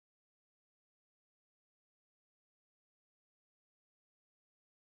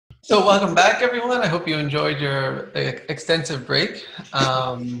So welcome back, everyone. I hope you enjoyed your extensive break.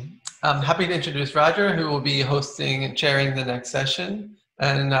 I'm happy to introduce Roger, who will be hosting and chairing the next session.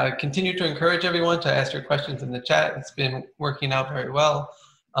 And continue to encourage everyone to ask your questions in the chat. It's been working out very well,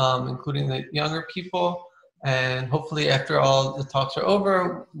 including the younger people. And hopefully after all the talks are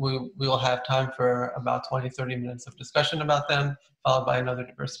over, we will have time for about 20-30 minutes of discussion about them, followed by another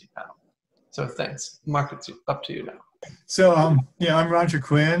diversity panel. So thanks. Mark, it's up to you now. So, yeah, I'm Roger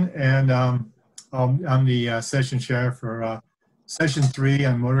Quinn, and I'm the session chair for session 3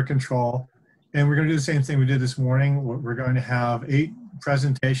 on motor control. And we're going to do the same thing we did this morning. We're going to have 8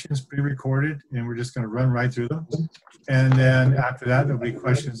 presentations pre-recorded, and we're just going to run right through them. And then after that, there'll be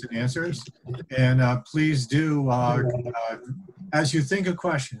questions and answers. And please do, as you think of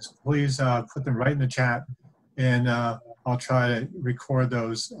questions, please put them right in the chat, and I'll try to record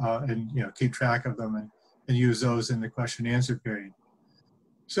those and keep track of them and use those in the question and answer period.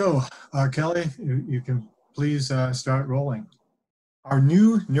 So, Kelly, you can please start rolling. Our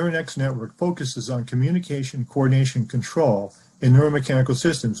new NeuroNex network focuses on communication, coordination, control in neuromechanical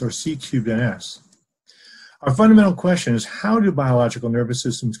systems, or C3NS. Our fundamental question is, how do biological nervous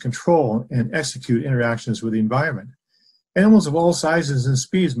systems control and execute interactions with the environment? Animals of all sizes and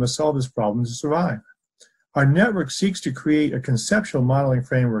speeds must solve this problem to survive. Our network seeks to create a conceptual modeling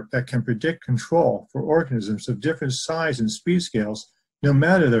framework that can predict control for organisms of different size and speed scales, no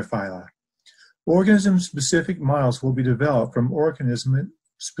matter their phyla. Organism-specific models will be developed from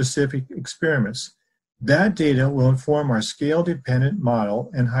organism-specific experiments. That data will inform our scale-dependent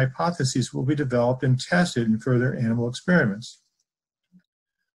model, and hypotheses will be developed and tested in further animal experiments.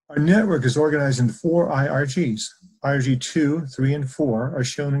 Our network is organized into 4 IRGs. IRG 2, 3, and 4 are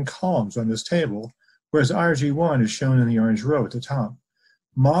shown in columns on this table, whereas IRG1 is shown in the orange row at the top.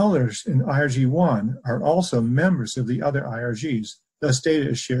 Modelers in IRG1 are also members of the other IRGs, thus data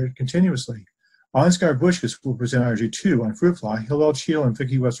is shared continuously. Ansgar Bueschges will present IRG2 on fruit fly, Hillel, Chiel, and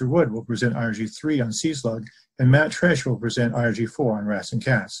Vickie Webster Wood will present IRG3 on sea slug, and Matt Tresch will present IRG4 on rats and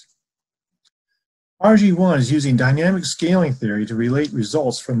cats. IRG1 is using dynamic scaling theory to relate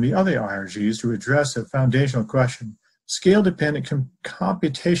results from the other IRGs to address a foundational question. Scale-dependent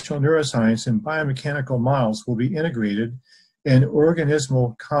computational neuroscience and biomechanical models will be integrated, and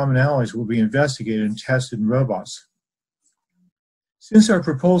organismal commonalities will be investigated and tested in robots. Since our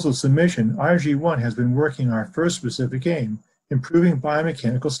proposal submission, IRG1 has been working on our first specific aim, improving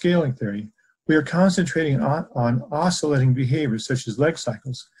biomechanical scaling theory. We are concentrating on oscillating behaviors such as leg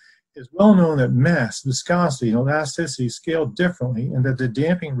cycles. It is well known that mass, viscosity, and elasticity scale differently, and that the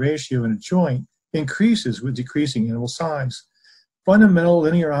damping ratio in a joint increases with decreasing interval size. Fundamental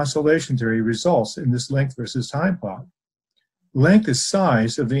linear oscillation theory results in this length versus time plot. Length is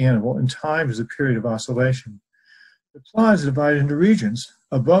size of the animal, and time is the period of oscillation. The plot is divided into regions.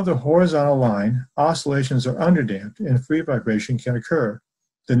 Above the horizontal line, oscillations are underdamped and free vibration can occur.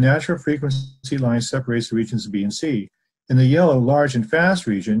 The natural frequency line separates the regions B and C. In the yellow large and fast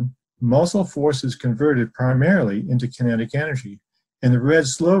region, muscle force is converted primarily into kinetic energy. In the red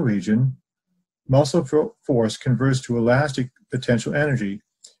slow region, muscle force converts to elastic potential energy.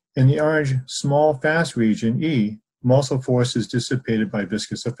 In the orange small fast region, E, muscle force is dissipated by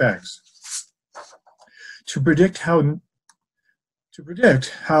viscous effects. To predict how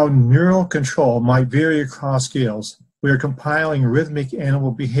neural control might vary across scales, we are compiling rhythmic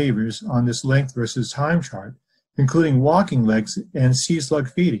animal behaviors on this length versus time chart, including walking legs and sea slug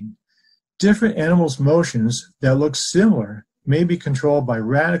feeding. Different animals' motions that look similar may be controlled by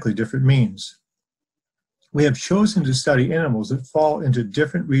radically different means. We have chosen to study animals that fall into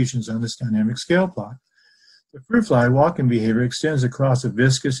different regions on this dynamic scale plot. The fruit fly walking behavior extends across the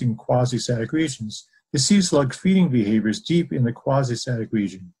viscous and quasi-static regions. The sea slug feeding behavior is deep in the quasi-static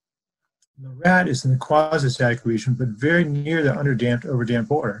region. The rat is in the quasi-static region, but very near the underdamped, overdamped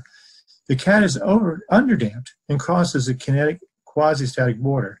border. The cat is underdamped and crosses the kinetic quasi-static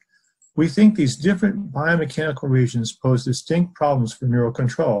border. We think these different biomechanical regions pose distinct problems for neural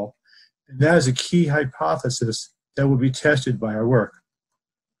control, and that is a key hypothesis that will be tested by our work.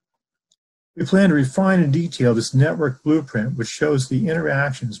 We plan to refine and detail this network blueprint, which shows the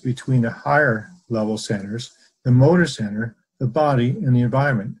interactions between the higher level centers, the motor center, the body, and the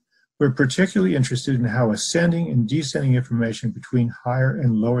environment. We're particularly interested in how ascending and descending information between higher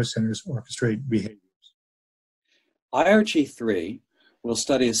and lower centers orchestrate behaviors. IRG3 will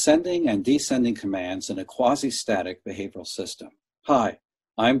study ascending and descending commands in a quasi-static behavioral system. Hi,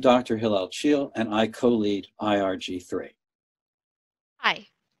 I'm Dr. Hillel Chiel, and I co-lead IRG3. Hi,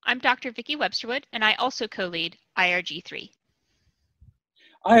 I'm Dr. Vickie Websterwood, and I also co-lead IRG3.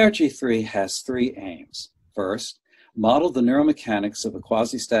 IRG3 has 3 aims. First, model the neuromechanics of a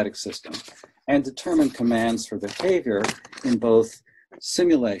quasi-static system, and determine commands for behavior in both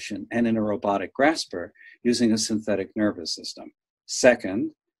simulation and in a robotic grasper using a synthetic nervous system.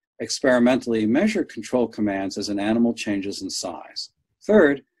 Second, experimentally measure control commands as an animal changes in size.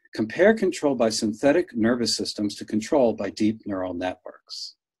 Third, compare control by synthetic nervous systems to control by deep neural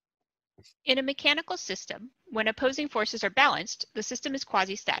networks. In a mechanical system, when opposing forces are balanced, the system is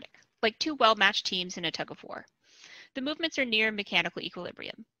quasi-static, like two well-matched teams in a tug-of-war. The movements are near mechanical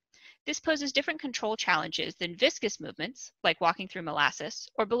equilibrium. This poses different control challenges than viscous movements, like walking through molasses,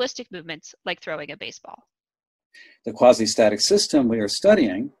 or ballistic movements, like throwing a baseball. The quasi-static system we are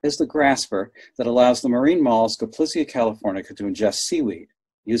studying is the grasper that allows the marine mollusk Bueschges californica to ingest seaweed.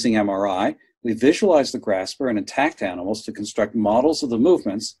 Using MRI, we visualize the grasper in intact animals to construct models of the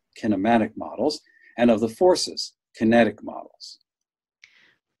movements, kinematic models, and of the forces, kinetic models.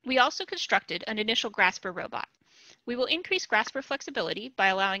 We also constructed an initial grasper robot. We will increase grasper flexibility by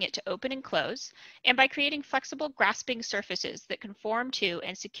allowing it to open and close, and by creating flexible grasping surfaces that conform to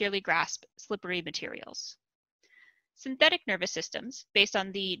and securely grasp slippery materials. Synthetic nervous systems, based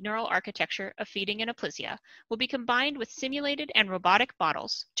on the neural architecture of feeding in aplysia, will be combined with simulated and robotic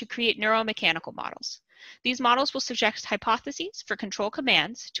models to create neuromechanical models. These models will suggest hypotheses for control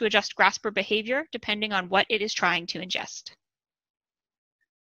commands to adjust grasper behavior depending on what it is trying to ingest.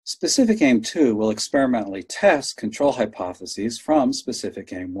 Specific Aim 2 will experimentally test control hypotheses from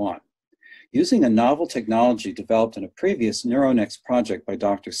Specific Aim 1. Using a novel technology developed in a previous NeuroNex project by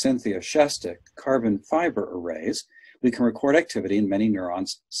Dr. Cynthia Shestak, carbon fiber arrays, we can record activity in many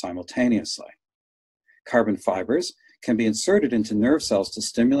neurons simultaneously. Carbon fibers can be inserted into nerve cells to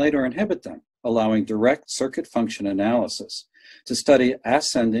stimulate or inhibit them, allowing direct circuit function analysis. To study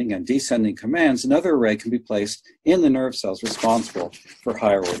ascending and descending commands, another array can be placed in the nerve cells responsible for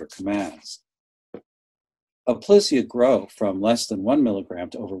higher order commands. Aplysia grow from less than 1 milligram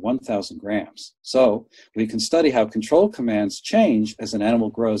to over 1,000 grams. So we can study how control commands change as an animal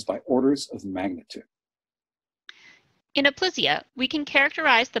grows by orders of magnitude. In aplysia, we can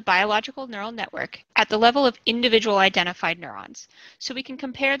characterize the biological neural network at the level of individual identified neurons, so we can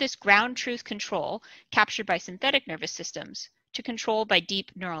compare this ground truth control captured by synthetic nervous systems to control by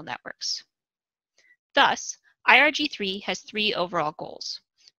deep neural networks. Thus, IRG3 has 3 overall goals.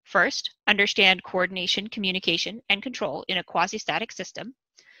 First, understand coordination, communication, and control in a quasi-static system.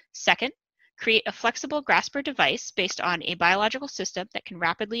 Second, create a flexible grasper device based on a biological system that can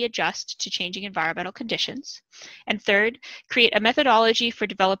rapidly adjust to changing environmental conditions. And third, create a methodology for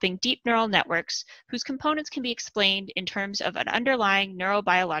developing deep neural networks whose components can be explained in terms of an underlying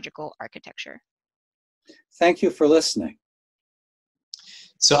neurobiological architecture. Thank you for listening.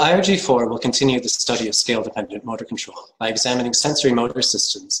 So IRG4 will continue the study of scale-dependent motor control by examining sensory motor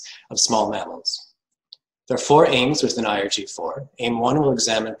systems of small mammals. There are 4 aims within IRG4. Aim 1 will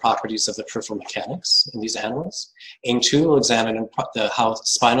examine properties of the peripheral mechanics in these animals. Aim 2 will examine how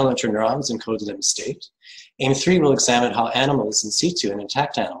spinal interneurons encode limb state. Aim 3 will examine how animals in situ and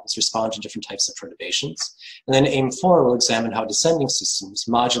intact animals respond to different types of perturbations. And then Aim 4 will examine how descending systems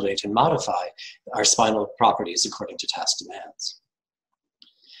modulate and modify our spinal properties according to task demands.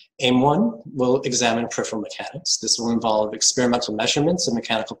 Aim 1 will examine peripheral mechanics. This will involve experimental measurements of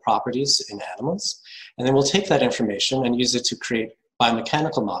mechanical properties in animals. And then we'll take that information and use it to create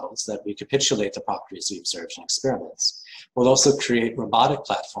biomechanical models that recapitulate the properties we observed in experiments. We'll also create robotic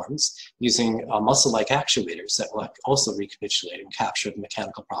platforms using muscle-like actuators that will also recapitulate and capture the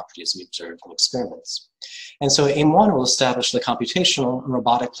mechanical properties we observed in experiments. And so Aim 1 will establish the computational and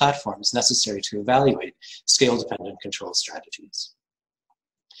robotic platforms necessary to evaluate scale-dependent control strategies.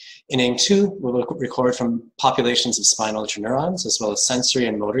 In Aim 2, we'll record from populations of spinal interneurons as well as sensory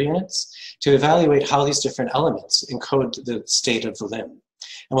and motor units to evaluate how these different elements encode the state of the limb. And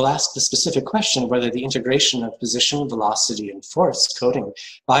we'll ask the specific question whether the integration of position, velocity, and force coding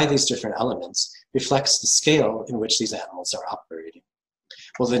by these different elements reflects the scale in which these animals are operating.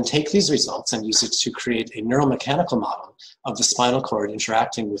 We'll then take these results and use it to create a neuromechanical model of the spinal cord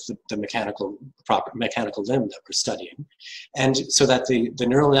interacting with the mechanical limb that we're studying, and so that the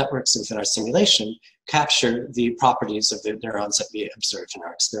neural networks within our simulation capture the properties of the neurons that we observed in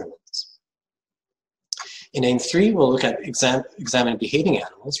our experiments. In Aim 3, we'll look at examine behaving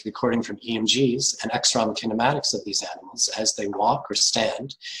animals, recording from EMGs and X-rom kinematics of these animals as they walk or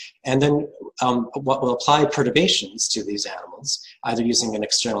stand, and then what will apply perturbations to these animals, either using an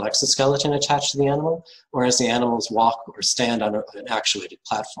external exoskeleton attached to the animal, or as the animals walk or stand on an actuated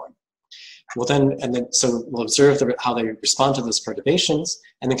platform. We'll we'll observe how they respond to those perturbations,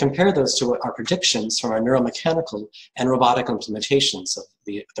 and then compare those to our predictions from our neuromechanical and robotic implementations of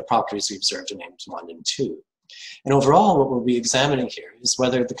the properties we observed in Aims 1 and 2. And overall, what we'll be examining here is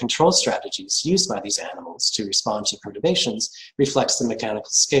whether the control strategies used by these animals to respond to perturbations reflects the mechanical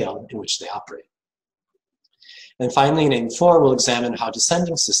scale in which they operate. And finally, in aim 4, we'll examine how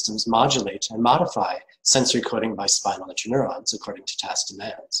descending systems modulate and modify sensory coding by spinal interneurons according to task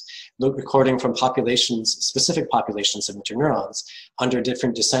demands, recording from specific populations of interneurons under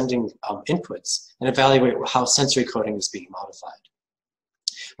different descending inputs, and evaluate how sensory coding is being modified.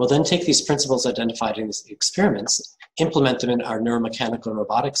 We'll then take these principles identified in these experiments, implement them in our neuromechanical and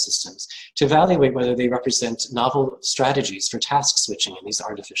robotic systems to evaluate whether they represent novel strategies for task switching in these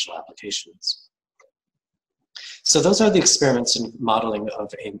artificial applications. So those are the experiments in modeling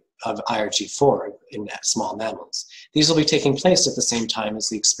of IRG4 in small mammals. These will be taking place at the same time as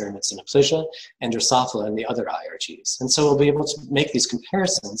the experiments in Aplysia and Drosophila and the other IRGs. And so we'll be able to make these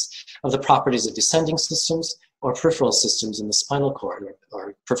comparisons of the properties of descending systems or peripheral systems in the spinal cord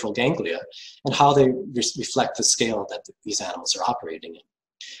or peripheral ganglia and how they reflect the scale that these animals are operating in.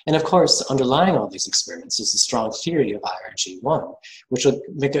 And of course, underlying all these experiments is the strong theory of IRG1, which will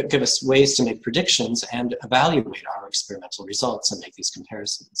give us ways to make predictions and evaluate our experimental results and make these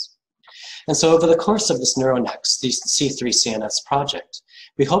comparisons. And so over the course of this NeuroNex, the C3CNS project,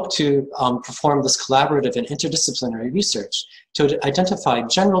 we hope to perform this collaborative and interdisciplinary research to identify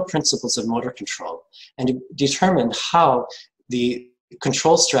general principles of motor control and to determine how the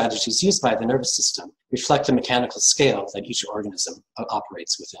control strategies used by the nervous system reflect the mechanical scale that each organism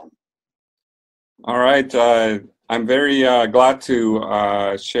operates within. All right, I'm very glad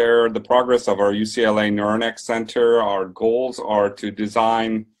to share the progress of our UCLA NeuroNex Center. Our goals are to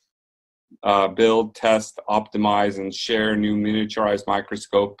design, build, test, optimize, and share new miniaturized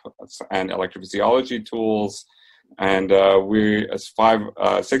microscope and electrophysiology tools. And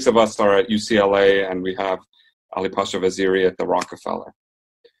six of us are at UCLA, and we have Ali Pasha Vaziri at the Rockefeller.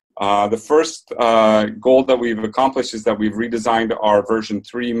 The first goal that we've accomplished is that we've redesigned our version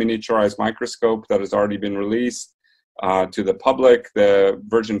 3 miniaturized microscope that has already been released to the public. The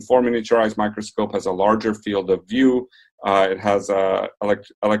version 4 miniaturized microscope has a larger field of view. It has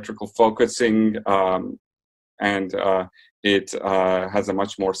electrical focusing, and it has a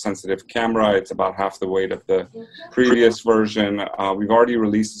much more sensitive camera. It's about half the weight of the previous version. We've already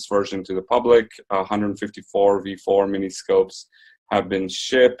released this version to the public. 154 V4 miniscopes have been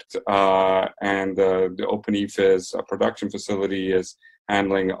shipped, and the Open EFIS production facility is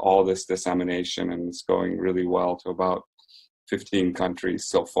handling all this dissemination, and it's going really well to about 15 countries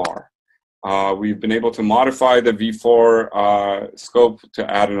so far. We've been able to modify the V4 scope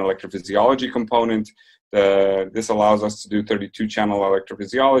to add an electrophysiology component. This allows us to do 32-channel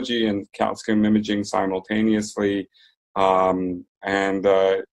electrophysiology and calcium imaging simultaneously, and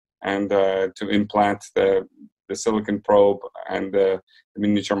to implant the silicon probe and the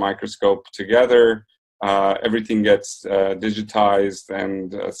miniature microscope together. Everything gets digitized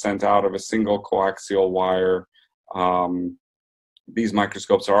and sent out of a single coaxial wire. These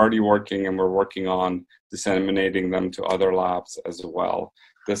microscopes are already working, and we're working on disseminating them to other labs as well.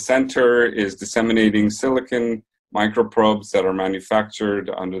 The center is disseminating silicon microprobes that are manufactured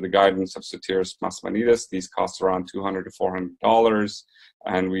under the guidance of Sotiris Masmanidis. These cost around $200 to $400,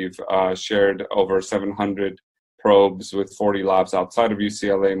 and we've shared over 700 probes with 40 labs outside of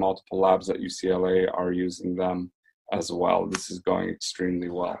UCLA. Multiple labs at UCLA are using them as well. This is going extremely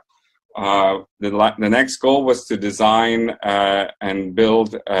well. The next goal was to design and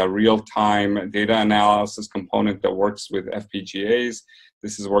build a real-time data analysis component that works with FPGAs.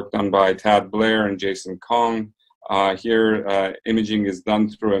 This is work done by Tad Blair and Jason Kong. Here, imaging is done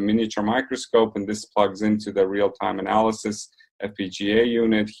through a miniature microscope, and this plugs into the real-time analysis FPGA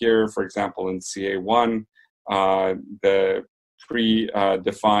unit. Here, for example, in CA1, the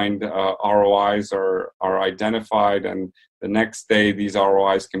pre-defined ROIs are identified, and the next day these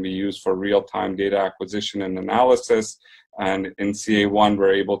ROIs can be used for real-time data acquisition and analysis. And in CA1,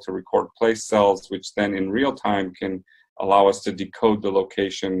 we're able to record place cells, which then in real time can allow us to decode the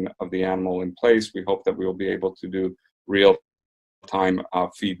location of the animal in place. We hope that we will be able to do real-time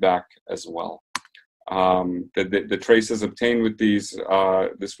feedback as well. The traces obtained with this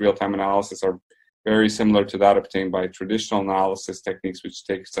real-time analysis are very similar to that obtained by traditional analysis techniques, which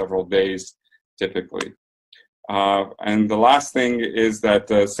take several days typically. And the last thing is that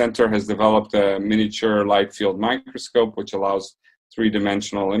the center has developed a miniature light field microscope, which allows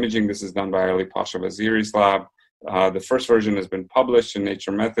three-dimensional imaging. This is done by Ali Pasha Vaziri's lab. The first version has been published in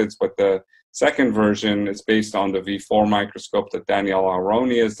Nature Methods, but the second version is based on the V4 microscope that Daniel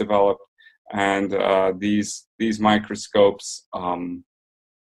Aharoni has developed. And these microscopes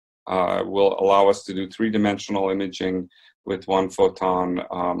will allow us to do three-dimensional imaging with one photon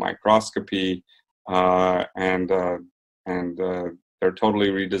microscopy. and they're totally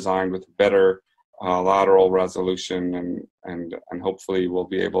redesigned with better lateral resolution, and hopefully will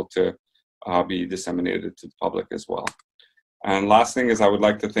be able to be disseminated to the public as well. And last thing is, I would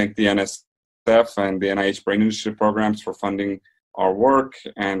like to thank the NSF and the NIH Brain Initiative programs for funding our work,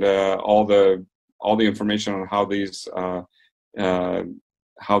 and all the information on how these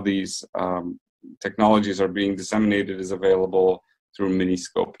technologies are being disseminated is available through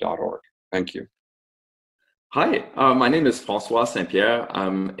miniscope.org. Thank you. Hi, my name is Francois St-Pierre.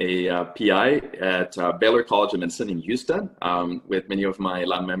 I'm a PI at Baylor College of Medicine in Houston, with many of my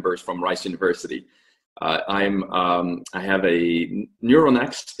lab members from Rice University. I have a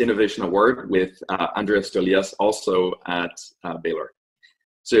NeuroNex Innovation Award with Andreas Stolias, also at Baylor.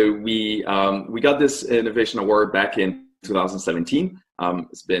 So we got this innovation award back in 2017.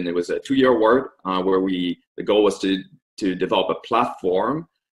 It was a 2-year award where the goal was to develop a platform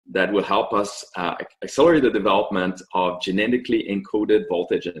that will help us accelerate the development of genetically encoded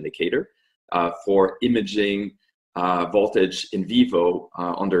voltage indicator for imaging voltage in vivo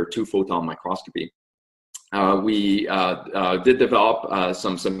under 2-photon microscopy. We did develop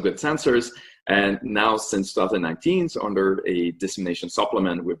some good sensors, and now since 2019, so under a dissemination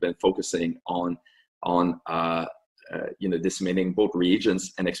supplement, we've been focusing on disseminating both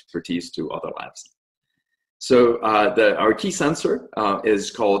reagents and expertise to other labs. So our key sensor is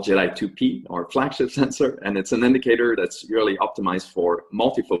called JEDI 2P, our flagship sensor, and it's an indicator that's really optimized for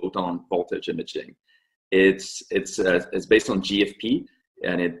multi-photon voltage imaging. It's based on GFP,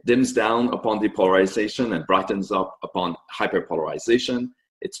 and it dims down upon depolarization and brightens up upon hyperpolarization.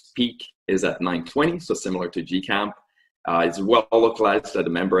 Its peak is at 920, so similar to GCamp. It's well localized at the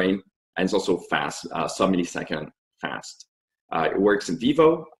membrane, and it's also fast, sub-millisecond fast. It works in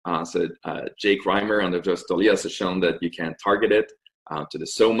vivo, so Jake Reimer and Andreas Stolias has shown that you can target it to the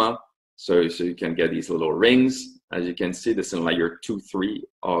soma, so you can get these little rings. As you can see, this is in layer 2-3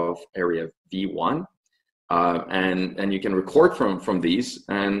 of area V1, and you can record from these,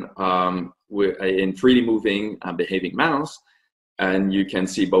 and in 3D moving behaving mouse, and you can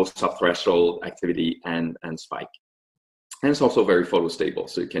see both subthreshold activity and spike. And it's also very photostable,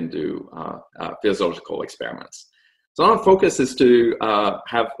 so you can do physiological experiments. So our focus is to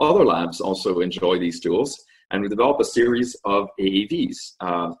have other labs also enjoy these tools, and we develop a series of AAVs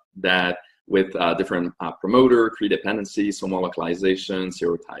that with different promoter, Cre-dependencies, homolocalization,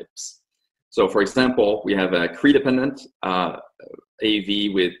 serotypes. So for example, we have a Cre-dependent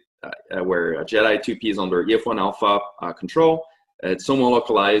AAV with where JEDI 2P is under EF1 alpha control. It's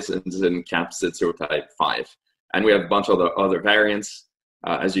homolocalized and is in capsid serotype 5. And we have a bunch of other variants.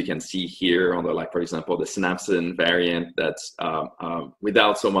 As you can see here on the, like, for example, the synapsin variant that's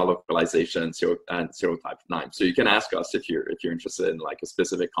without soma localization and serotype 9. So you can ask us if you're interested in like a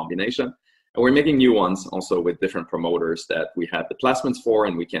specific combination. And we're making new ones also with different promoters that we have the plasmids for,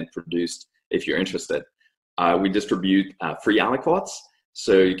 and we can produce if you're interested. We distribute free aliquots,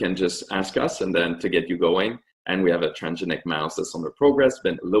 so you can just ask us and then to get you going. And we have a transgenic mouse that's under progress,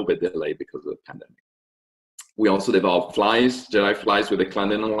 been a little bit delayed because of the pandemic. We also develop flies, JEDI flies with the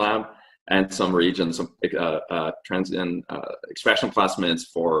Clendenin lab, and some reagents, expression plasmids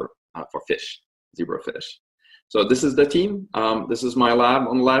for fish, zebrafish. So this is the team. This is my lab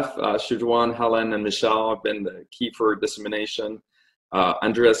on the left. Shujuan, Helen, and Michelle have been the key for dissemination.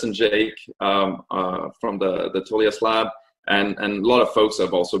 Andreas and Jake from the Tolias lab, and a lot of folks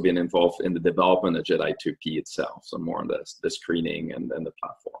have also been involved in the development of JEDI 2P itself, so more on the screening and then the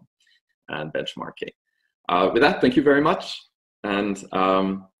platform and benchmarking. With that, thank you very much, and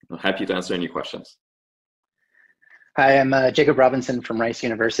I'm happy to answer any questions. Hi, I'm Jacob Robinson from Rice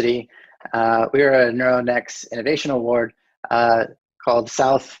University. We are a NeuroNex Innovation Award called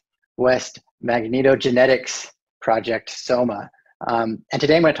Southwest Magnetogenetics Project SOMA. And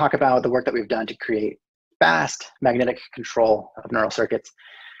today I'm going to talk about the work that we've done to create fast magnetic control of neural circuits.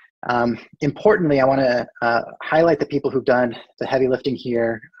 Importantly, I want to highlight the people who've done the heavy lifting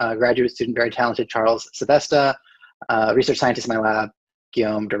here. Graduate student, very talented Charles Sebesta, research scientist in my lab,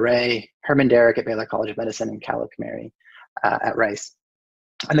 Guillaume Duray, Herman Derrick at Baylor College of Medicine, and Caleb Kamari at Rice.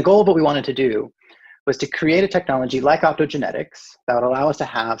 And the goal of what we wanted to do was to create a technology like optogenetics that would allow us to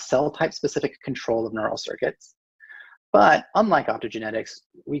have cell type specific control of neural circuits. But unlike optogenetics,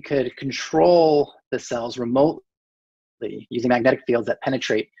 we could control the cells remotely using magnetic fields that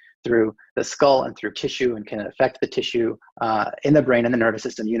penetrate through the skull and through tissue and can affect the tissue in the brain and the nervous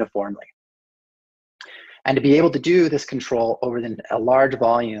system uniformly. And to be able to do this control over a large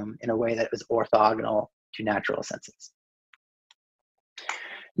volume in a way that was orthogonal to natural senses.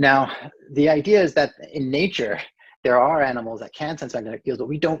 Now, the idea is that in nature, there are animals that can sense magnetic fields, but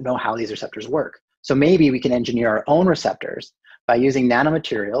we don't know how these receptors work. So maybe we can engineer our own receptors by using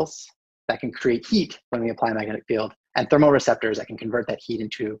nanomaterials that can create heat when we apply a magnetic field, and thermoreceptors that can convert that heat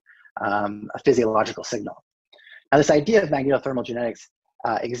into a physiological signal. Now, this idea of magnetothermal genetics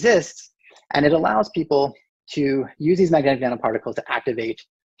exists, and it allows people to use these magnetic nanoparticles to activate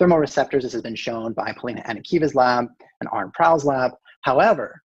thermoreceptors. This has been shown by Polina Anikiva's lab and Arne Prowl's lab.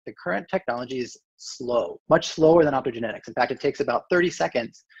 However, the current technology is slow, much slower than optogenetics. In fact, it takes about 30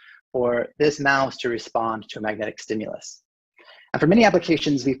 seconds for this mouse to respond to a magnetic stimulus. And for many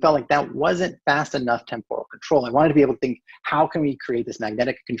applications, we felt like that wasn't fast enough temporal control. I wanted to be able to think, how can we create this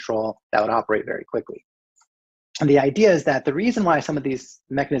magnetic control that would operate very quickly? And the idea is that the reason why some of these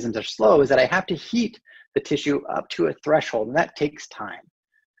mechanisms are slow is that I have to heat the tissue up to a threshold, and that takes time.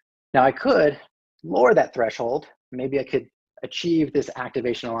 Now, I could lower that threshold. Maybe I could achieve this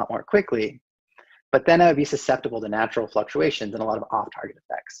activation a lot more quickly, but then I would be susceptible to natural fluctuations and a lot of off-target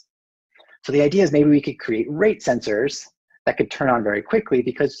effects. So the idea is maybe we could create rate sensors that could turn on very quickly,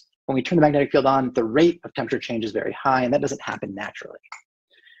 because when we turn the magnetic field on, the rate of temperature change is very high, and that doesn't happen naturally.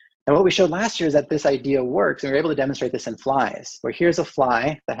 And what we showed last year is that this idea works, and we were able to demonstrate this in flies, where here's a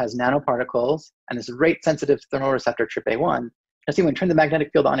fly that has nanoparticles and this rate-sensitive thermoreceptor TRPA1. Now see, when we turn the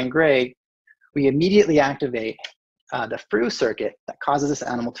magnetic field on in gray, we immediately activate the Fru circuit that causes this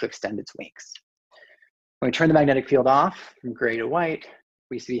animal to extend its wings. When we turn the magnetic field off from gray to white,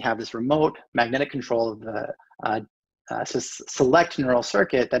 we have this remote magnetic control of the select neural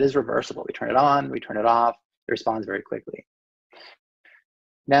circuit that is reversible. We turn it on, we turn it off, it responds very quickly.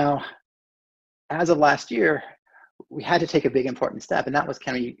 Now, as of last year, we had to take a big important step, and that was,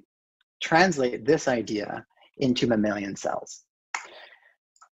 can we translate this idea into mammalian cells?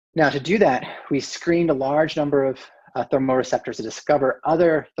 Now, to do that, we screened a large number of thermoreceptors to discover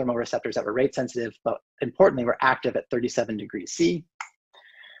other thermoreceptors that were rate sensitive, but importantly, were active at 37 degrees C.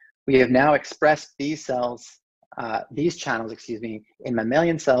 We have now expressed these cells, these channels, in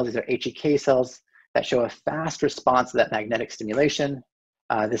mammalian cells. These are HEK cells that show a fast response to that magnetic stimulation.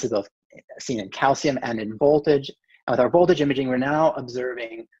 This is both seen in calcium and in voltage. And with our voltage imaging, we're now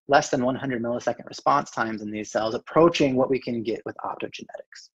observing less than 100 millisecond response times in these cells, approaching what we can get with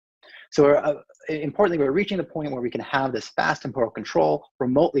optogenetics. So importantly, we're reaching the point where we can have this fast temporal control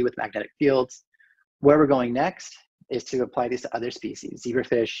remotely with magnetic fields. Where we're going next is to apply these to other species,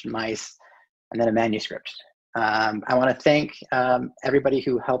 zebrafish, mice, and then a manuscript. I want to thank everybody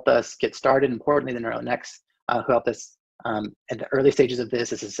who helped us get started, importantly the NeuroNex, who helped us at the early stages of this.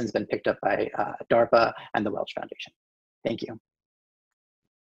 This has since been picked up by DARPA and the Welch Foundation. Thank you.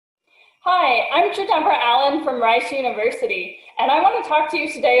 Hi, I'm Jadembra Allen from Rice University, and I want to talk to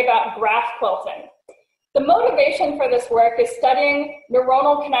you today about graph quilting. The motivation for this work is studying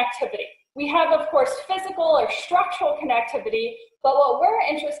neuronal connectivity. We have, of course, physical or structural connectivity, but what we're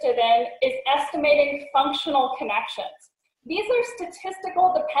interested in is estimating functional connections. These are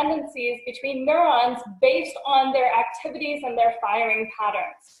statistical dependencies between neurons based on their activities and their firing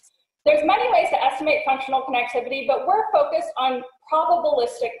patterns. There's many ways to estimate functional connectivity, but we're focused on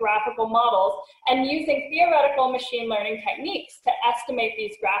probabilistic graphical models and using theoretical machine learning techniques to estimate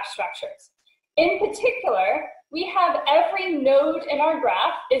these graph structures. In particular, we have every node in our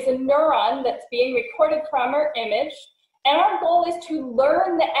graph is a neuron that's being recorded from or imaged, and our goal is to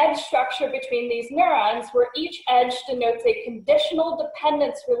learn the edge structure between these neurons, where each edge denotes a conditional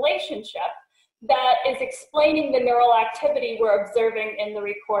dependence relationship that is explaining the neural activity we're observing in the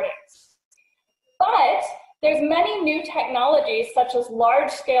recordings. But there's many new technologies, such as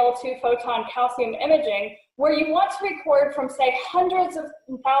large-scale 2-photon calcium imaging, where you want to record from, say, hundreds of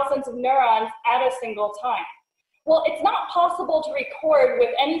thousands of neurons at a single time. Well, it's not possible to record with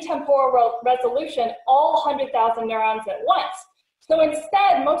any temporal resolution all 100,000 neurons at once. So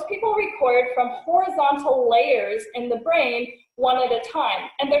instead, most people record from horizontal layers in the brain one at a time.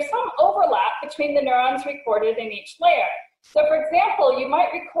 And there's some overlap between the neurons recorded in each layer. So for example, you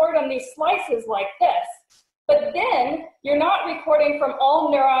might record on these slices like this, but then you're not recording from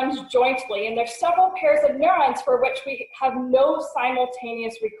all neurons jointly, and there's several pairs of neurons for which we have no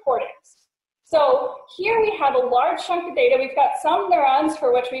simultaneous recordings. So here we have a large chunk of data. We've got some neurons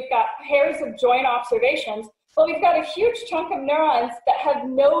for which we've got pairs of joint observations, but we've got a huge chunk of neurons that have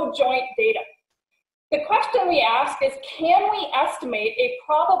no joint data. The question we ask is, can we estimate a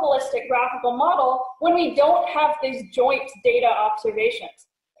probabilistic graphical model when we don't have these joint data observations?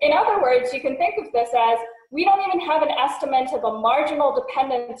 In other words, you can think of this as, we don't even have an estimate of a marginal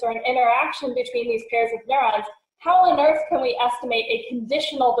dependence or an interaction between these pairs of neurons. How on earth can we estimate a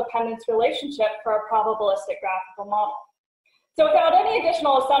conditional dependence relationship for a probabilistic graphical model? So without any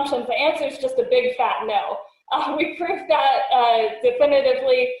additional assumptions, the answer is just a big fat no. We proved that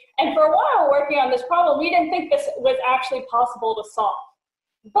definitively. And for a while working on this problem, we didn't think this was actually possible to solve.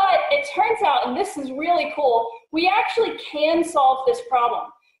 But it turns out, and this is really cool, we actually can solve this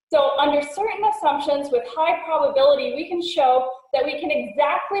problem. So under certain assumptions with high probability, we can show that we can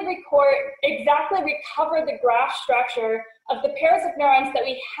exactly recover the graph structure of the pairs of neurons that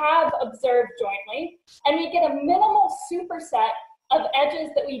we have observed jointly, and we get a minimal superset of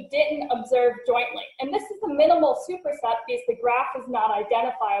edges that we didn't observe jointly. And this is a minimal superset because the graph is not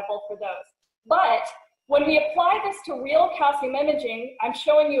identifiable for those. But when we apply this to real calcium imaging, I'm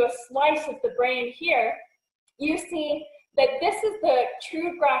showing you a slice of the brain here, you see that this is the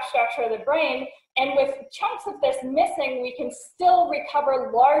true graph structure of the brain, and with chunks of this missing, we can still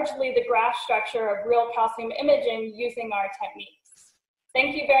recover largely the graph structure of real calcium imaging using our techniques.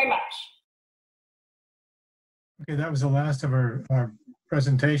 Thank you very much. Okay, that was the last of our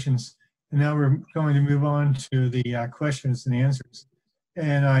presentations. And now we're going to move on to the questions and answers.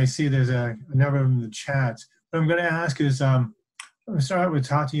 And I see there's a number of them in the chat. What I'm going to ask is, I'm going to start with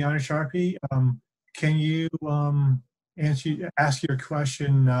Tatiana Sharpie. Can you ask your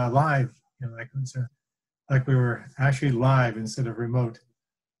question live, you know, like we were actually live instead of remote,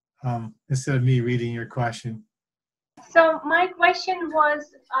 instead of me reading your question? So my question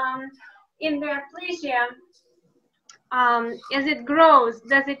was, in the aplasia, as it grows,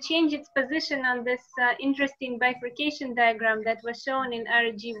 does it change its position on this interesting bifurcation diagram that was shown in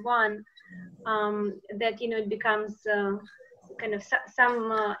RG1, that, you know, it becomes kind of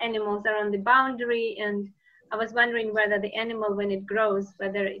some animals are on the boundary, and I was wondering whether the animal, when it grows,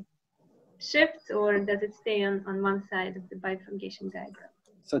 whether it shifts or does it stay on one side of the bifurcation diagram?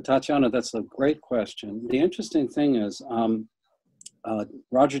 So Tatiana, that's a great question. The interesting thing is,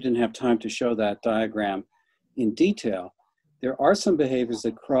 Roger didn't have time to show that diagram in detail. There are some behaviors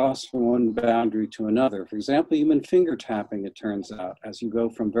that cross from one boundary to another. For example, even finger tapping, it turns out, as you go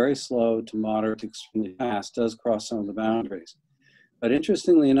from very slow to moderate to extremely fast, does cross some of the boundaries. But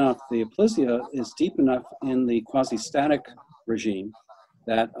interestingly enough, the aplasia is deep enough in the quasi-static regime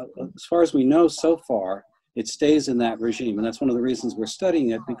that, as far as we know so far, it stays in that regime. And that's one of the reasons we're studying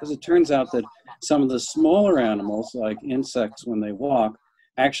it, because it turns out that some of the smaller animals, like insects when they walk,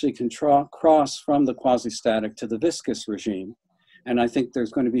 actually can cross from the quasi-static to the viscous regime. And I think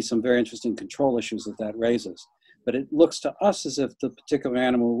there's going to be some very interesting control issues that raises. But it looks to us as if the particular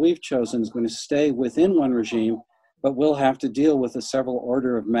animal we've chosen is going to stay within one regime, but we'll have to deal with a several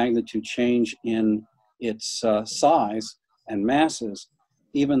order of magnitude change in its size and masses,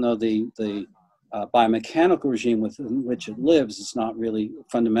 even though the biomechanical regime within which it lives is not really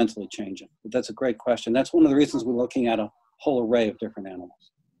fundamentally changing. But that's a great question. That's one of the reasons we're looking at a whole array of different animals.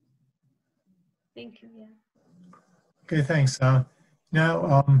 Thank you. Yeah. Okay, thanks. Now,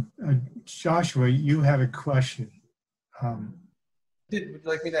 Joshua, you have a question. Would you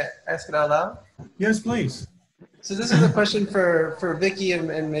like me to ask it out loud? Yes, please. So this is a question for Vickie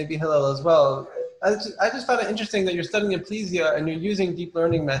and maybe Hillel as well. I just found it interesting that you're studying aplasia and you're using deep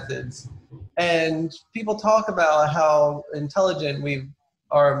learning methods. And people talk about how intelligent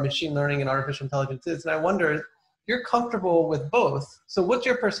our machine learning and artificial intelligence is. And I wonder, you're comfortable with both. So what's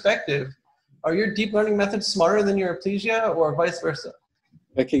your perspective? Are your deep learning methods smarter than your aplasia or vice versa?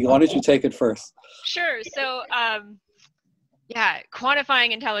 Vickie, why don't you take it first? Sure. So, yeah,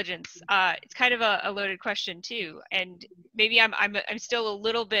 quantifying intelligence. It's kind of a loaded question too, and maybe I'm still a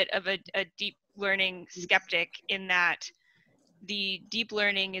little bit of a deep learning skeptic in that the deep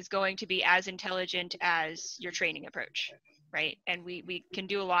learning is going to be as intelligent as your training approach, right? And we can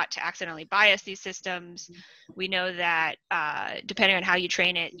do a lot to accidentally bias these systems. We know that depending on how you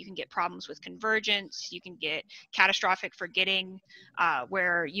train it, you can get problems with convergence, you can get catastrophic forgetting,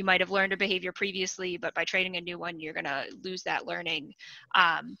 where you might have learned a behavior previously, but by training a new one, you're gonna lose that learning.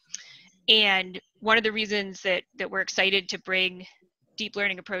 And one of the reasons that we're excited to bring deep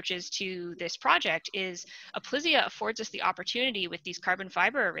learning approaches to this project is aplasia affords us the opportunity with these carbon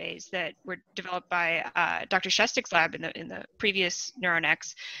fiber arrays that were developed by Dr. Shestak's lab in the previous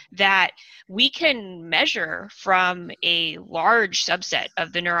NeuroNex, that we can measure from a large subset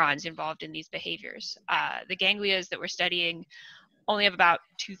of the neurons involved in these behaviors. The ganglias that we're studying only have about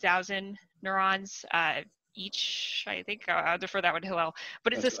 2,000 neurons each, I think. I'll defer that one to Hillel,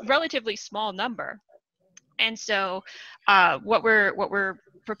 but it's a relatively small number. And so what we're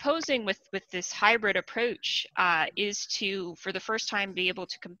proposing with this hybrid approach is to, for the first time, be able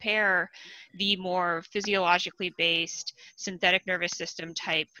to compare the more physiologically based synthetic nervous system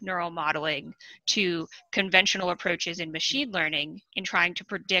type neural modeling to conventional approaches in machine learning in trying to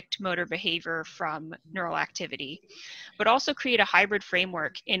predict motor behavior from neural activity, but also create a hybrid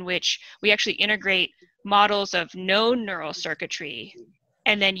framework in which we actually integrate models of known neural circuitry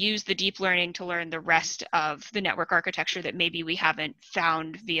and then use the deep learning to learn the rest of the network architecture that maybe we haven't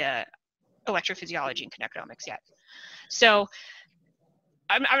found via electrophysiology and connectomics yet. So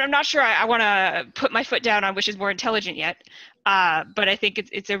I'm not sure I want to put my foot down on which is more intelligent yet, but I think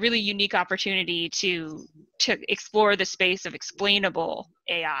it's a really unique opportunity to explore the space of explainable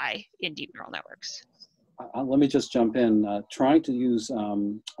AI in deep neural networks. Let me just jump in. Trying to use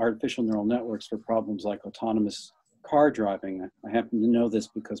artificial neural networks for problems like autonomous car driving, I happen to know this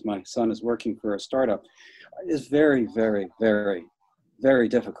because my son is working for a startup, is very, very, very, very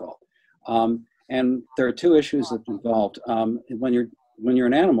difficult. And there are two issues that are involved. When you're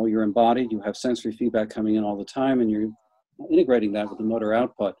an animal, you're embodied, you have sensory feedback coming in all the time, and you're integrating that with the motor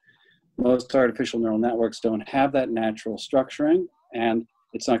output. Most artificial neural networks don't have that natural structuring, and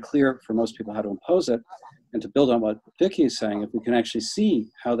it's not clear for most people how to impose it. And to build on what Vickie is saying, if we can actually see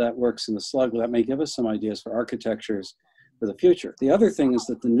how that works in the slug, that may give us some ideas for architectures for the future. The other thing is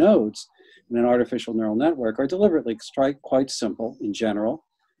that the nodes in an artificial neural network are deliberately quite simple in general,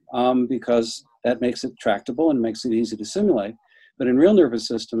 because that makes it tractable and makes it easy to simulate. But in real nervous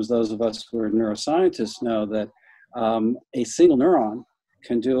systems, those of us who are neuroscientists know that a single neuron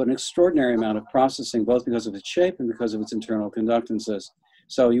can do an extraordinary amount of processing, both because of its shape and because of its internal conductances.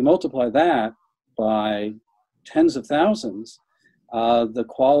 So you multiply that by tens of thousands, the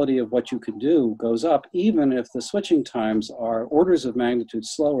quality of what you can do goes up, even if the switching times are orders of magnitude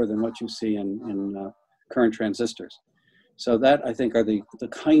slower than what you see in current transistors. So that, I think, are the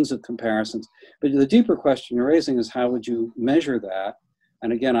kinds of comparisons. But the deeper question you're raising is how would you measure that?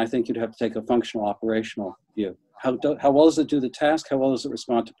 And again, I think you'd have to take a functional operational view. How well does it do the task? How well does it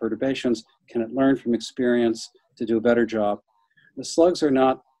respond to perturbations? Can it learn from experience to do a better job? The slugs are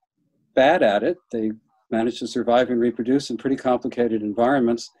not bad at it. They manage to survive and reproduce in pretty complicated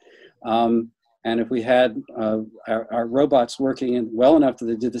environments. And if we had our robots working well enough that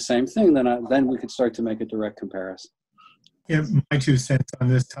they did the same thing, then we could start to make a direct comparison. Yeah, my 2 cents on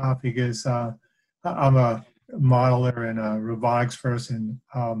this topic is I'm a modeler and a robotics person.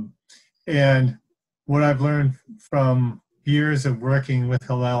 And what I've learned from years of working with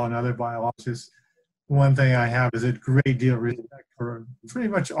Hillel and other biologists, one thing I have is a great deal of respect for pretty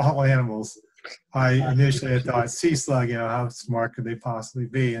much all animals. I initially thought sea slug, how smart could they possibly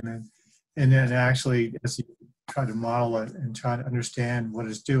be? And then actually, as you try to model it and try to understand what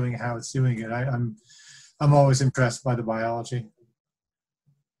it's doing, how it's doing it, I'm always impressed by the biology.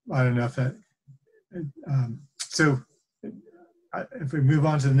 I don't know if that, so if we move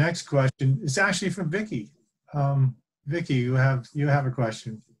on to the next question, it's actually from Vickie. Vickie, you have a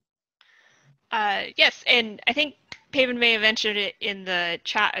question. Yes, and I think Peyman may have mentioned it in the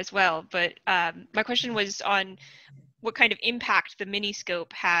chat as well, but my question was on what kind of impact the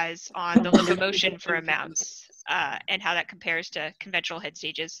miniscope has on the locomotion for a mouse, and how that compares to conventional head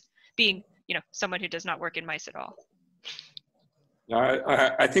stages, being someone who does not work in mice at all.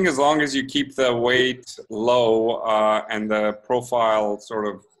 Yeah, I think as long as you keep the weight low and the profile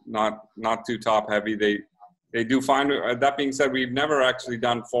sort of not too top heavy, they do find. That being said, we've never actually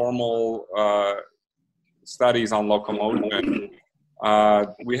done formal studies on locomotion.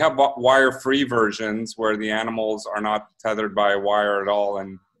 We have wire-free versions where the animals are not tethered by a wire at all,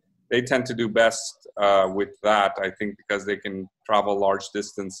 and they tend to do best with that, I think, because they can travel large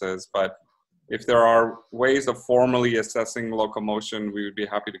distances. But if there are ways of formally assessing locomotion, we would be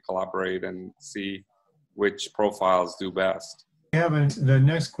happy to collaborate and see which profiles do best. The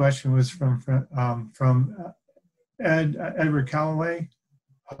next question was from Edward Callaway.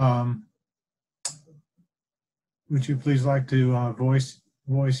 Would you please like to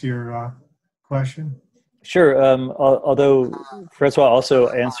voice your question? Sure. Although Francois also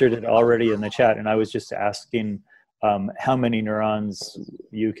answered it already in the chat, and I was just asking how many neurons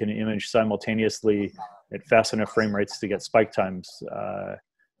you can image simultaneously at fast enough frame rates to get spike times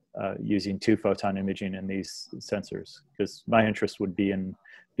using 2-photon imaging in these sensors. Because my interest would be in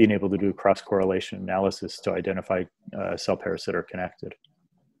being able to do cross-correlation analysis to identify cell pairs that are connected.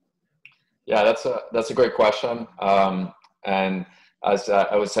 Yeah, that's a great question. And as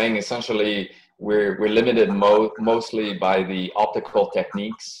I was saying, essentially, we're limited mostly by the optical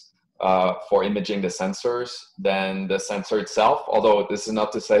techniques for imaging the sensors than the sensor itself. Although this is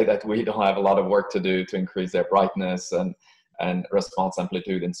not to say that we don't have a lot of work to do to increase their brightness and response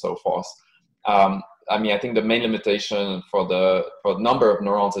amplitude and so forth. I mean, I think the main limitation for the number of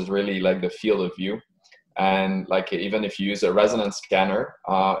neurons is really like the field of view. And like even if you use a resonance scanner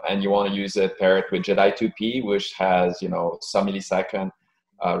and you want to use it paired with JEDI 2P, which has some millisecond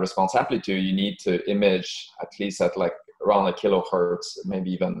response amplitude, you need to image at least at like around a kilohertz,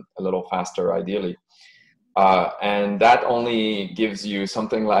 maybe even a little faster ideally. And that only gives you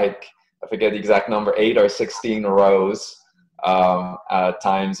something like, I forget the exact number, 8 or 16 rows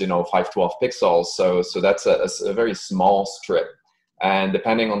times 512 pixels. So that's a very small strip. And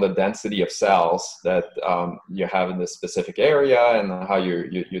depending on the density of cells that you have in this specific area and how you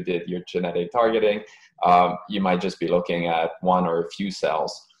did your genetic targeting, you might just be looking at one or a few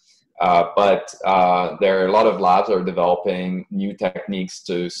cells. But there are a lot of labs that are developing new techniques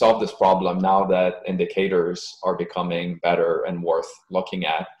to solve this problem now that indicators are becoming better and worth looking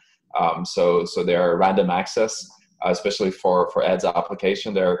at. So there are random access, especially for EDS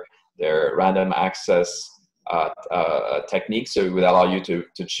application. There are random access techniques that would allow you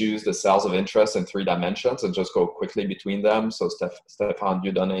to choose the cells of interest in 3 dimensions and just go quickly between them. So Stéphane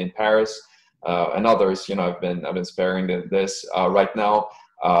Dieudonné in Paris and others, I've been sparing this right now.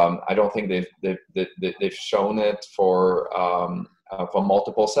 I don't think they've shown it for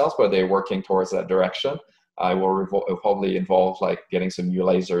multiple cells, but they're working towards that direction. It will probably involve like getting some new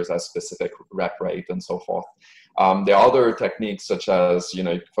lasers at specific rep rate and so forth. There are other techniques such as,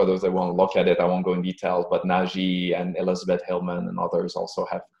 for those that want to look at it, I won't go in detail, but Nagy and Elizabeth Hillman and others also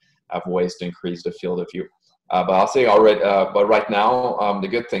have ways to increase the field of view. But I'll say already, but right now, the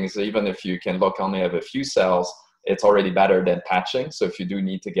good thing is that even if you can look only at a few cells, it's already better than patching. So if you do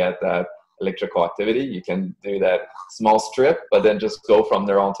need to get that electrical activity, you can do that small strip, but then just go from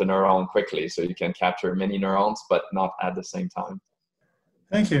neuron to neuron quickly. So you can capture many neurons, but not at the same time.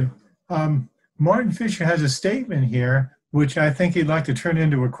 Thank you. Martin Fisher has a statement here, which I think he'd like to turn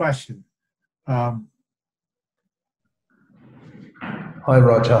into a question. Hi,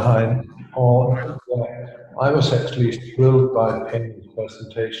 Roger. Hi. I was actually thrilled by Peyman's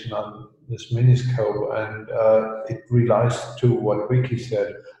presentation on this miniscope, and it relies to what Vickie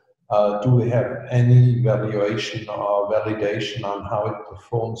said. Do we have any evaluation or validation on how it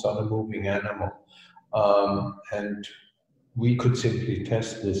performs on a moving animal? And we could simply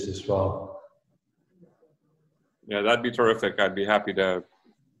test this as well. Yeah, that'd be terrific. I'd be happy to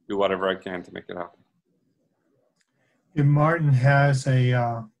do whatever I can to make it happen. If Martin has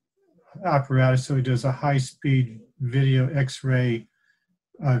a apparatus, so he does a high-speed video X-ray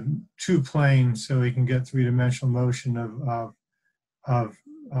 2 planes, so he can get 3-dimensional motion of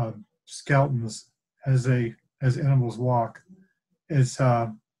skeletons as animals walk.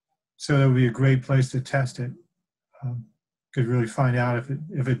 So that would be a great place to test it. Could really find out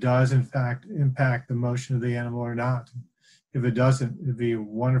if it does in fact impact the motion of the animal or not. If it doesn't, it'd be a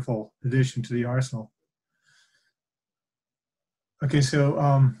wonderful addition to the arsenal. Okay,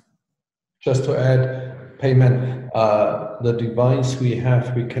 so just to add, Peyman, the device we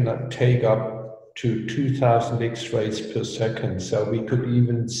have, we cannot take up to 2,000 X-rays per second. So we could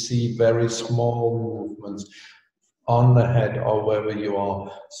even see very small movements on the head or wherever you are.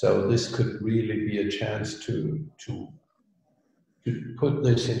 So this could really be a chance to put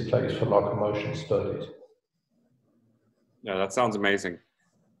this in place for locomotion studies. Yeah, that sounds amazing.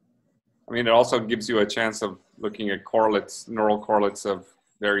 I mean, it also gives you a chance of looking at correlates, neural correlates of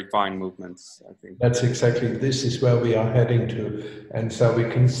very fine movements, I think. That's exactly, this is where we are heading to. And so we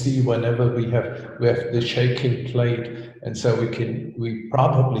can see whenever we have the shaking plate, and so we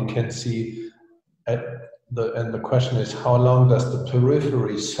probably can see and the question is, how long does the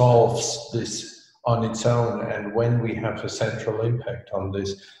periphery solves this on its own, and when we have a central impact on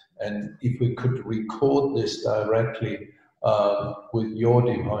this? And if we could record this directly with your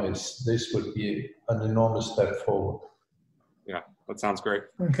device, this would be an enormous step forward. Yeah, that sounds great.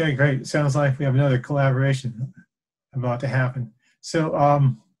 Okay, great. Sounds like we have another collaboration about to happen.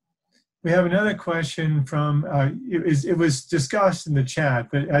 So we have another question from, it was discussed in the chat,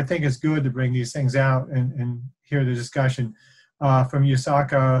 but I think it's good to bring these things out and hear the discussion from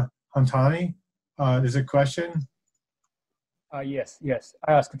Yusaka Hantani. There's a question. Yes.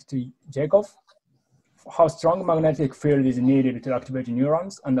 I asked to Jacob how strong magnetic field is needed to activate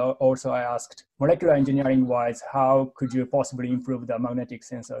neurons, and also I asked, molecular engineering-wise, how could you possibly improve the magnetic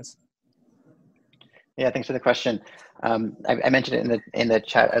sensors? Yeah, thanks for the question. I mentioned it in the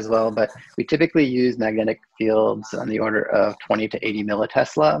chat as well, but we typically use magnetic fields on the order of 20 to 80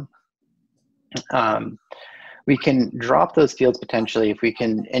 millitesla. We can drop those fields potentially if we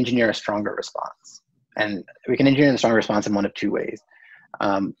can engineer a stronger response. And we can engineer the stronger response in one of 2 ways.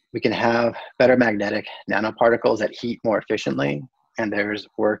 We can have better magnetic nanoparticles that heat more efficiently. And there's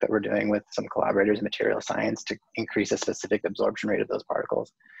work that we're doing with some collaborators in material science to increase the specific absorption rate of those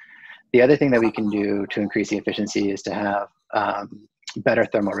particles. The other thing that we can do to increase the efficiency is to have better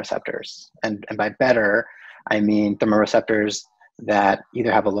thermoreceptors. And by better, I mean thermoreceptors that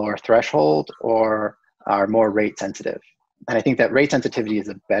either have a lower threshold or are more rate sensitive. And I think that rate sensitivity is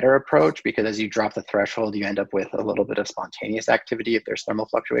a better approach because as you drop the threshold, you end up with a little bit of spontaneous activity. If there's thermal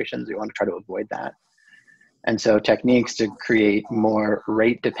fluctuations, we want to try to avoid that. And so techniques to create more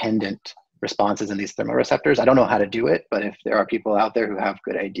rate-dependent responses in these thermoreceptors. I don't know how to do it, but if there are people out there who have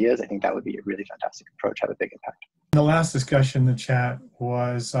good ideas, I think that would be a really fantastic approach, have a big impact. The last discussion in the chat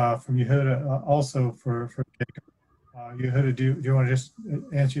was from Yehuda, also for Jacob. Yehuda, do you want to just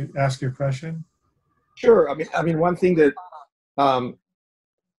ask your question? Sure. I mean, one thing that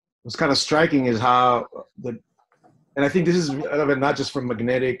was kind of striking is how and I think this is relevant not just for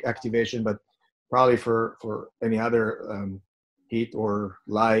magnetic activation, but probably for any other heat or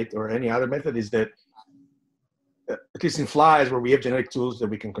light or any other method, is that at least in flies where we have genetic tools that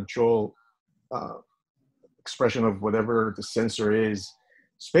we can control expression of whatever the sensor is,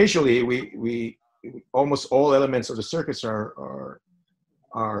 spatially we almost all elements of the circuits are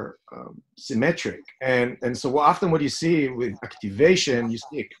symmetric, and so often what you see with activation, you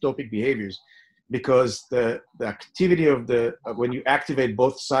see ectopic behaviors because the activity of when you activate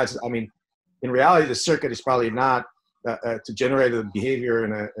both sides. I mean, in reality, the circuit is probably not to generate a behavior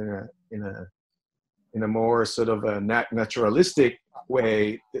in a more sort of a naturalistic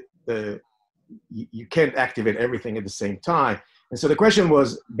way. You can't activate everything at the same time. And so the question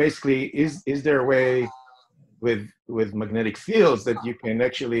was basically, is there a way with magnetic fields that you can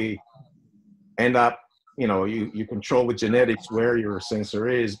actually end up, you control with genetics where your sensor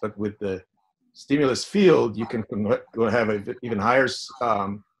is, but with the stimulus field, you can go have an even higher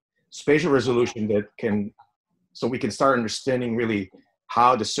spatial resolution so we can start understanding really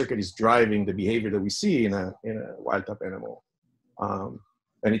how the circuit is driving the behavior that we see in a wild type animal.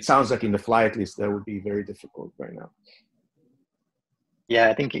 And it sounds like in the fly, at least, that would be very difficult right now. Yeah,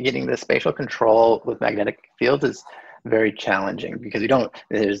 I think getting the spatial control with magnetic fields is very challenging because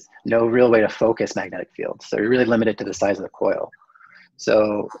there's no real way to focus magnetic fields. So you're really limited to the size of the coil.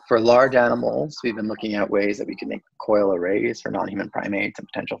 So for large animals, we've been looking at ways that we can make coil arrays for non-human primates and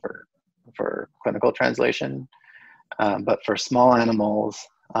potential for clinical translation. But for small animals,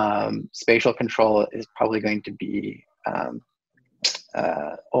 spatial control is probably going to be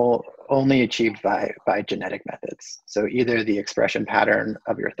only achieved by genetic methods. So either the expression pattern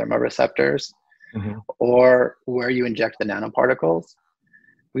of your thermoreceptors or where you inject the nanoparticles.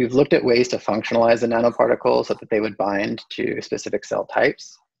 We've looked at ways to functionalize the nanoparticles so that they would bind to specific cell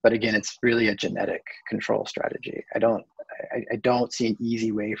types. But again, it's really a genetic control strategy. I don't see an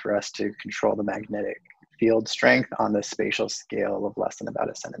easy way for us to control the magnetic field strength on the spatial scale of less than about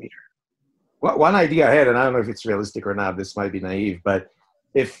a centimeter. Well, one idea I had, and I don't know if it's realistic or not, this might be naive, but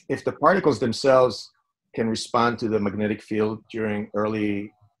if the particles themselves can respond to the magnetic field during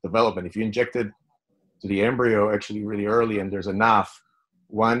early development, if you injected to the embryo actually really early and there's enough,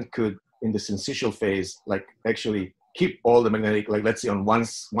 one could, in the syncytial phase, like actually keep all the magnetic, like let's say on one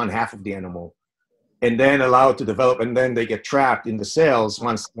half of the animal, and then allow it to develop, and then they get trapped in the cells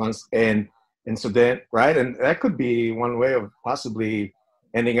once, and so then, right? And that could be one way of possibly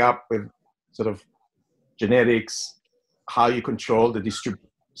ending up with sort of genetics, how you control the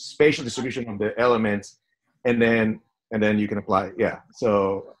spatial distribution of the elements, and then you can apply. Yeah,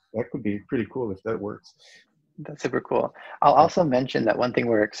 so that could be pretty cool if that works. That's super cool. I'll also mention that one thing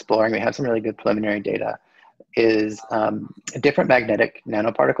we're exploring, we have some really good preliminary data, is different magnetic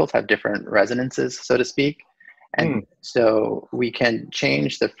nanoparticles have different resonances, so to speak. And so we can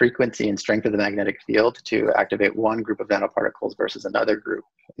change the frequency and strength of the magnetic field to activate one group of nanoparticles versus another group.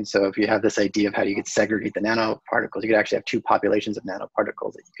 And so if you have this idea of how you could segregate the nanoparticles, you could actually have two populations of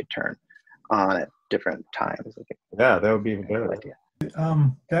nanoparticles that you could turn on at different times. Yeah, that would be a better idea.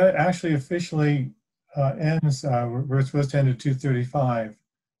 That actually officially ends, we're supposed to end at 2:35,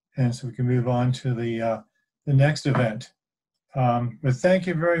 and so we can move on to the next event. But thank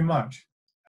you very much.